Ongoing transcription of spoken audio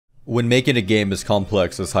When making a game as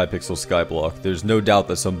complex as Hypixel Skyblock, there's no doubt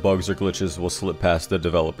that some bugs or glitches will slip past the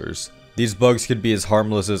developers. These bugs could be as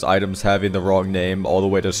harmless as items having the wrong name all the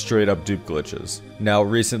way to straight up dupe glitches. Now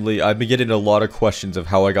recently, I've been getting a lot of questions of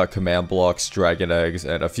how I got command blocks, dragon eggs,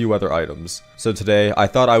 and a few other items. So today, I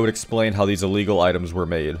thought I would explain how these illegal items were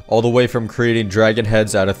made. All the way from creating dragon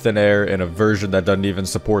heads out of thin air in a version that doesn't even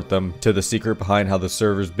support them, to the secret behind how the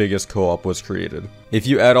server's biggest co-op was created. If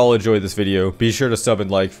you at all enjoyed this video, be sure to sub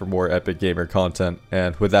and like for more epic gamer content,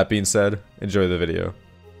 and with that being said, enjoy the video.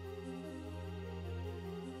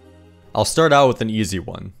 I'll start out with an easy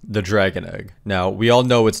one, the dragon egg. Now, we all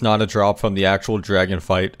know it's not a drop from the actual dragon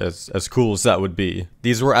fight, as cool as that would be.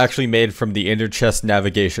 These were actually made from the inner chest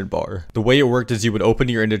navigation bar. The way it worked is you would open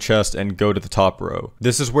your inner chest and go to the top row.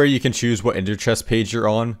 This is where you can choose what inner chest page you're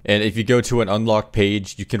on, and if you go to an unlocked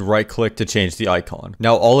page, you can right click to change the icon.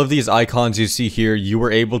 Now, all of these icons you see here, you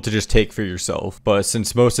were able to just take for yourself, but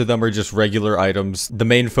since most of them are just regular items, the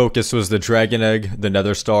main focus was the dragon egg, the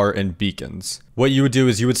nether star, and beacons. What you would do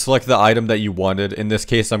is you would select the item that you wanted. In this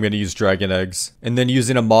case, I'm going to use dragon eggs. And then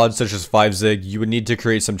using a mod such as 5zig, you would need to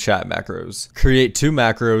create some chat macros. Create two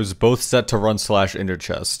macros, both set to run /inner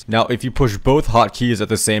chest. Now, if you push both hotkeys at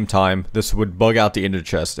the same time, this would bug out the inner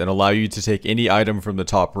chest and allow you to take any item from the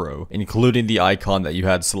top row, including the icon that you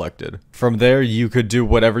had selected. From there, you could do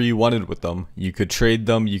whatever you wanted with them. You could trade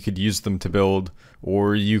them, you could use them to build,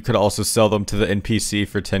 or you could also sell them to the NPC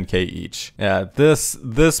for 10k each. Yeah,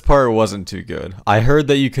 this part wasn't too good. I heard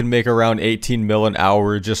that you can make around 18 mil an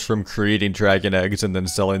hour just from creating dragon eggs and then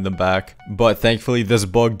selling them back. But thankfully this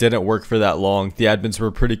bug didn't work for that long. The admins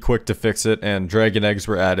were pretty quick to fix it and dragon eggs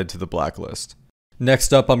were added to the blacklist.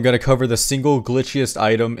 Next up, I'm going to cover the single glitchiest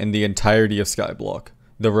item in the entirety of Skyblock,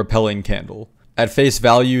 the repelling candle. At face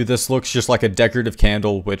value, this looks just like a decorative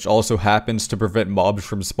candle, which also happens to prevent mobs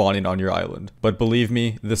from spawning on your island. But believe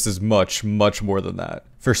me, this is much more than that.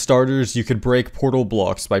 For starters, you could break portal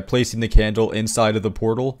blocks by placing the candle inside of the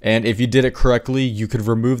portal, and if you did it correctly, you could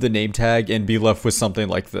remove the name tag and be left with something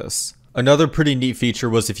like this. Another pretty neat feature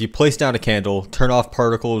was if you place down a candle, turn off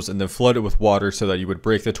particles, and then flood it with water so that you would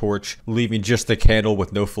break the torch, leaving just the candle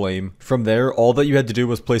with no flame. From there, all that you had to do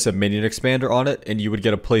was place a minion expander on it, and you would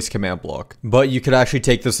get a place command block. But you could actually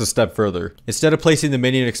take this a step further. Instead of placing the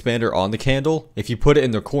minion expander on the candle, if you put it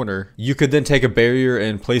in the corner, you could then take a barrier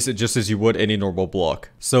and place it just as you would any normal block.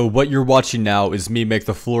 So what you're watching now is me make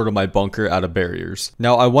the floor to my bunker out of barriers.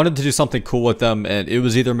 Now, I wanted to do something cool with them, and it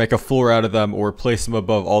was either make a floor out of them or place them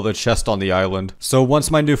above all the chests on the island. So once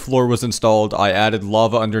my new floor was installed, I added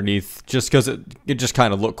lava underneath just because it just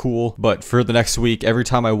kind of looked cool. But for the next week, every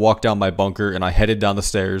time I walked down my bunker and I headed down the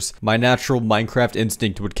stairs, my natural Minecraft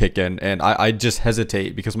instinct would kick in and I just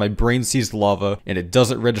hesitate because my brain sees lava and it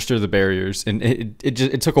doesn't register the barriers, and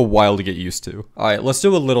it took a while to get used to. Alright, let's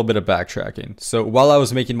do a little bit of backtracking. So while I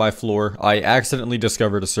was making my floor, I accidentally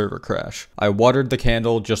discovered a server crash. I watered the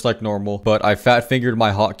candle just like normal, but I fat fingered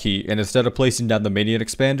my hotkey, and instead of placing down the minion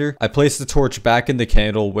expander, I placed the torch back in the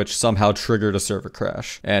candle, which somehow triggered a server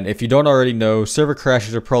crash. And if you don't already know, server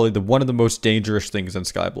crashes are probably one of the most dangerous things in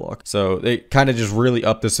Skyblock. So they kind of just really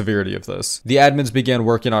upped the severity of this. The admins began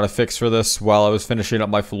working on a fix for this while I was finishing up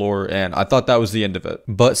my floor, and I thought that was the end of it.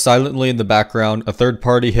 But silently in the background, a third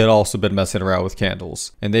party had also been messing around with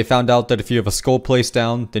candles. And they found out that if you have a skull placed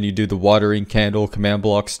down, then you do the watering candle command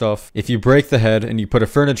block stuff. If you break the head and you put a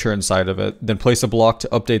furniture inside of it, then place a block to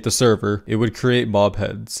update the server, it would create mob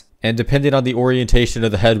heads. And depending on the orientation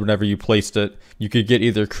of the head whenever you placed it, you could get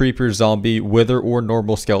either creeper, zombie, wither, or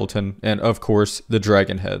normal skeleton, and of course, the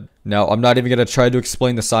dragon head. Now, I'm not even going to try to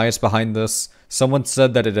explain the science behind this. Someone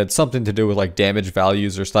said that it had something to do with like damage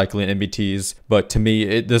values or cycling MBTs, but to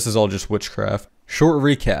me, this is all just witchcraft. Short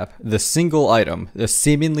recap, the single item, the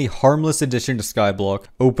seemingly harmless addition to Skyblock,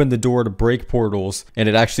 opened the door to break portals, and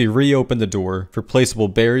it actually reopened the door for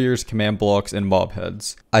placeable barriers, command blocks, and mob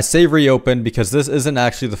heads. I say reopened because this isn't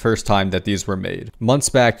actually the first time that these were made. Months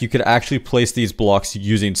back, you could actually place these blocks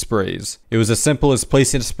using sprays. It was as simple as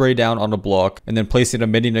placing a spray down on a block, and then placing a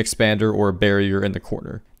minion expander or a barrier in the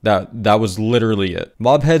corner. That was literally it.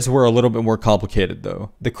 Mob heads were a little bit more complicated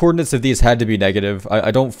though. The coordinates of these had to be negative. I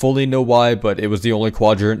don't fully know why, but it was the only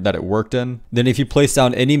quadrant that it worked in. Then if you place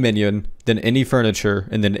down any minion, then any furniture,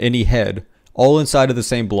 and then any head, all inside of the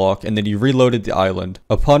same block, and then you reloaded the island.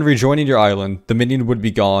 Upon rejoining your island, the minion would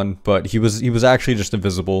be gone, but he was actually just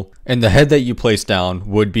invisible, and the head that you placed down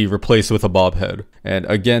would be replaced with a mob head. And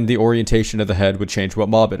again, the orientation of the head would change what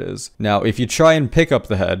mob it is. Now, if you try and pick up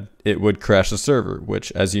the head, it would crash the server,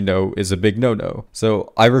 which, as you know, is a big no-no.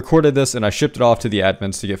 So I recorded this and I shipped it off to the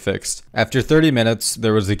admins to get fixed. After 30 minutes,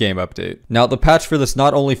 there was a game update. Now, the patch for this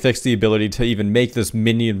not only fixed the ability to even make this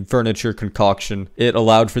minion furniture concoction, it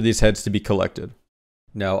allowed for these heads to be collected.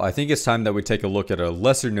 Now, I think it's time that we take a look at a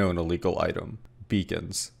lesser-known illegal item,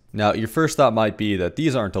 beacons. Now, your first thought might be that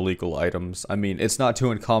these aren't illegal items. I mean, it's not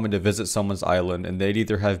too uncommon to visit someone's island and they'd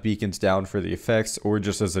either have beacons down for the effects or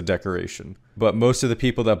just as a decoration. But most of the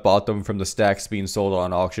people that bought them from the stacks being sold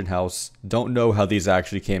on auction house don't know how these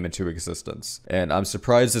actually came into existence. And I'm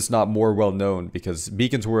surprised it's not more well known because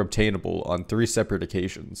beacons were obtainable on 3 separate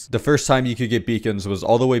occasions. The first time you could get beacons was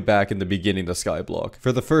all the way back in the beginning of skyblock.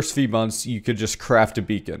 For the first few months, you could just craft a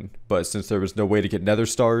beacon, but since there was no way to get nether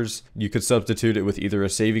stars, you could substitute it with either a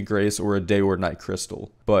saving grace or a day or night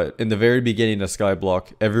crystal. But in the very beginning of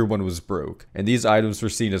skyblock, everyone was broke, and these items were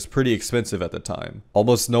seen as pretty expensive at the time.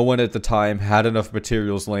 Almost no one at the time had enough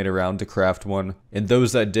materials laying around to craft one, and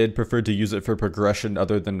those that did preferred to use it for progression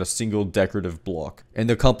other than a single decorative block. In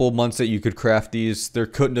the couple months that you could craft these, there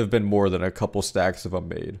couldn't have been more than a couple stacks of them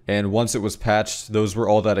made. And once it was patched, those were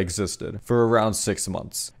all that existed, for around 6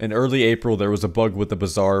 months. In early April, there was a bug with the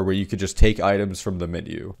bazaar where you could just take items from the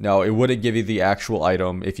menu. Now, it wouldn't give you the actual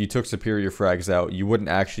item. If you took superior frags out, you wouldn't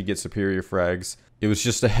actually get superior frags. It was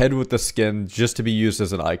just a head with the skin just to be used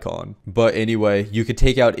as an icon. But anyway, you could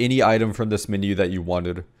take out any item from this menu that you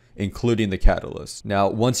wanted, including the catalyst. Now,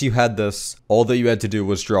 once you had this, all that you had to do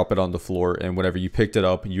was drop it on the floor, and whenever you picked it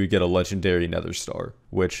up, you would get a legendary nether star,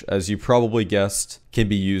 which, as you probably guessed, can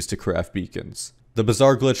be used to craft beacons. The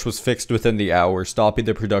bazaar glitch was fixed within the hour, stopping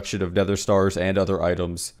the production of nether stars and other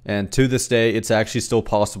items, and to this day, it's actually still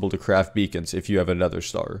possible to craft beacons if you have a nether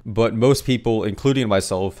star. But most people, including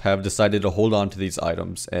myself, have decided to hold on to these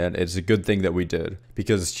items, and it's a good thing that we did,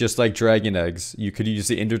 because just like dragon eggs, you could use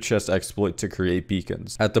the ender chest exploit to create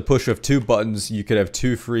beacons. At the push of 2 buttons, you could have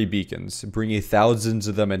 2 free beacons, bringing thousands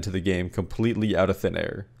of them into the game completely out of thin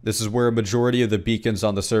air. This is where a majority of the beacons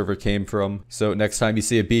on the server came from, so next time you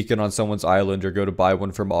see a beacon on someone's island or go to buy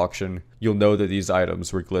one from auction, you'll know that these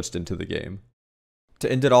items were glitched into the game.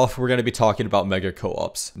 To end it off, we're going to be talking about mega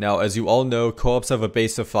co-ops. Now, as you all know, co-ops have a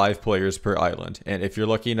base of 5 players per island, and if you're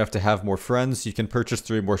lucky enough to have more friends, you can purchase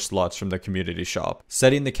 3 more slots from the community shop,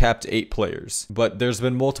 setting the cap to 8 players. But there's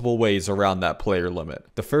been multiple ways around that player limit.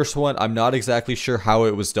 The first one, I'm not exactly sure how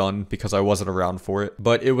it was done because I wasn't around for it,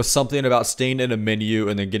 but it was something about staying in a menu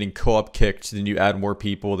and then getting co-op kicked, then you add more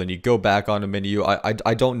people, then you go back on a menu.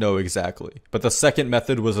 I don't know exactly. But the second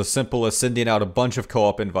method was as simple as sending out a bunch of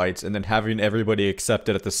co-op invites and then having everybody accept it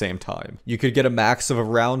at the same time. You could get a max of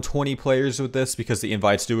around 20 players with this because the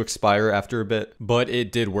invites do expire after a bit, but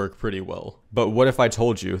it did work pretty well. But what if I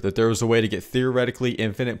told you that there was a way to get theoretically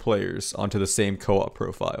infinite players onto the same co-op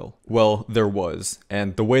profile? Well, there was,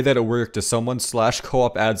 and the way that it worked is someone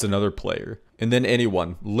 /co-op adds another player. And then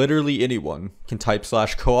anyone, literally anyone, can type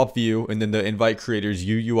 /co-op view and then the invite creator's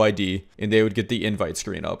UUID, and they would get the invite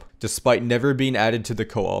screen up. Despite never being added to the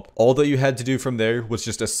co-op, all that you had to do from there was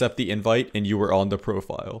just accept the invite and you were on the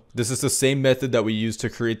profile. This is the same method that we used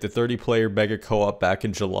to create the 30-player mega co-op back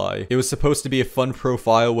in July. It was supposed to be a fun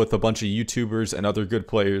profile with a bunch of YouTubers and other good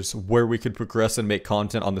players where we could progress and make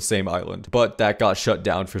content on the same island, but that got shut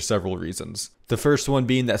down for several reasons. The first one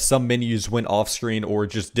being that some menus went off screen or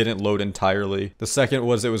just didn't load entirely. The second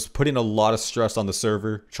was it was putting a lot of stress on the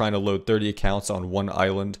server, trying to load 30 accounts on one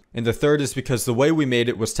island. And the third is because the way we made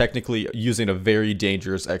it was technically using a very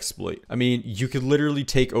dangerous exploit. I mean, you could literally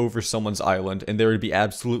take over someone's island and there would be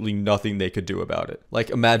absolutely nothing they could do about it. Like,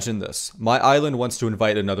 imagine this. My island wants to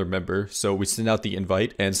invite another member, so we send out the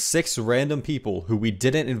invite, and 6 random people who we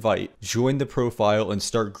didn't invite join the profile and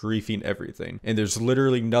start griefing everything. And there's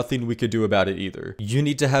literally nothing we could do about it either. You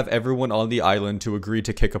need to have everyone on the island to agree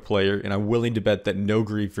to kick a player, and I'm willing to bet that no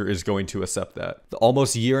griefer is going to accept that. The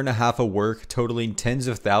almost year and a half of work, totaling tens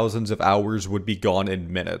of thousands of hours, would be gone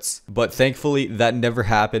in minutes. But thankfully, that never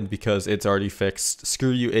happened because it's already fixed.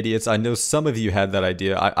 Screw you idiots, I know some of you had that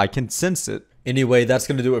idea, I can sense it. Anyway, that's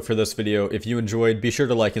going to do it for this video. If you enjoyed, be sure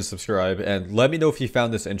to like and subscribe, and let me know if you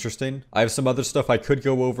found this interesting. I have some other stuff I could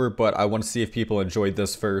go over, but I want to see if people enjoyed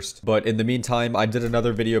this first. But in the meantime, I did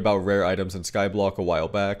another video about rare items in skyblock a while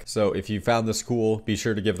back, so if you found this cool, be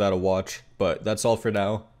sure to give that a watch. But that's all for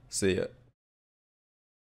now. See ya.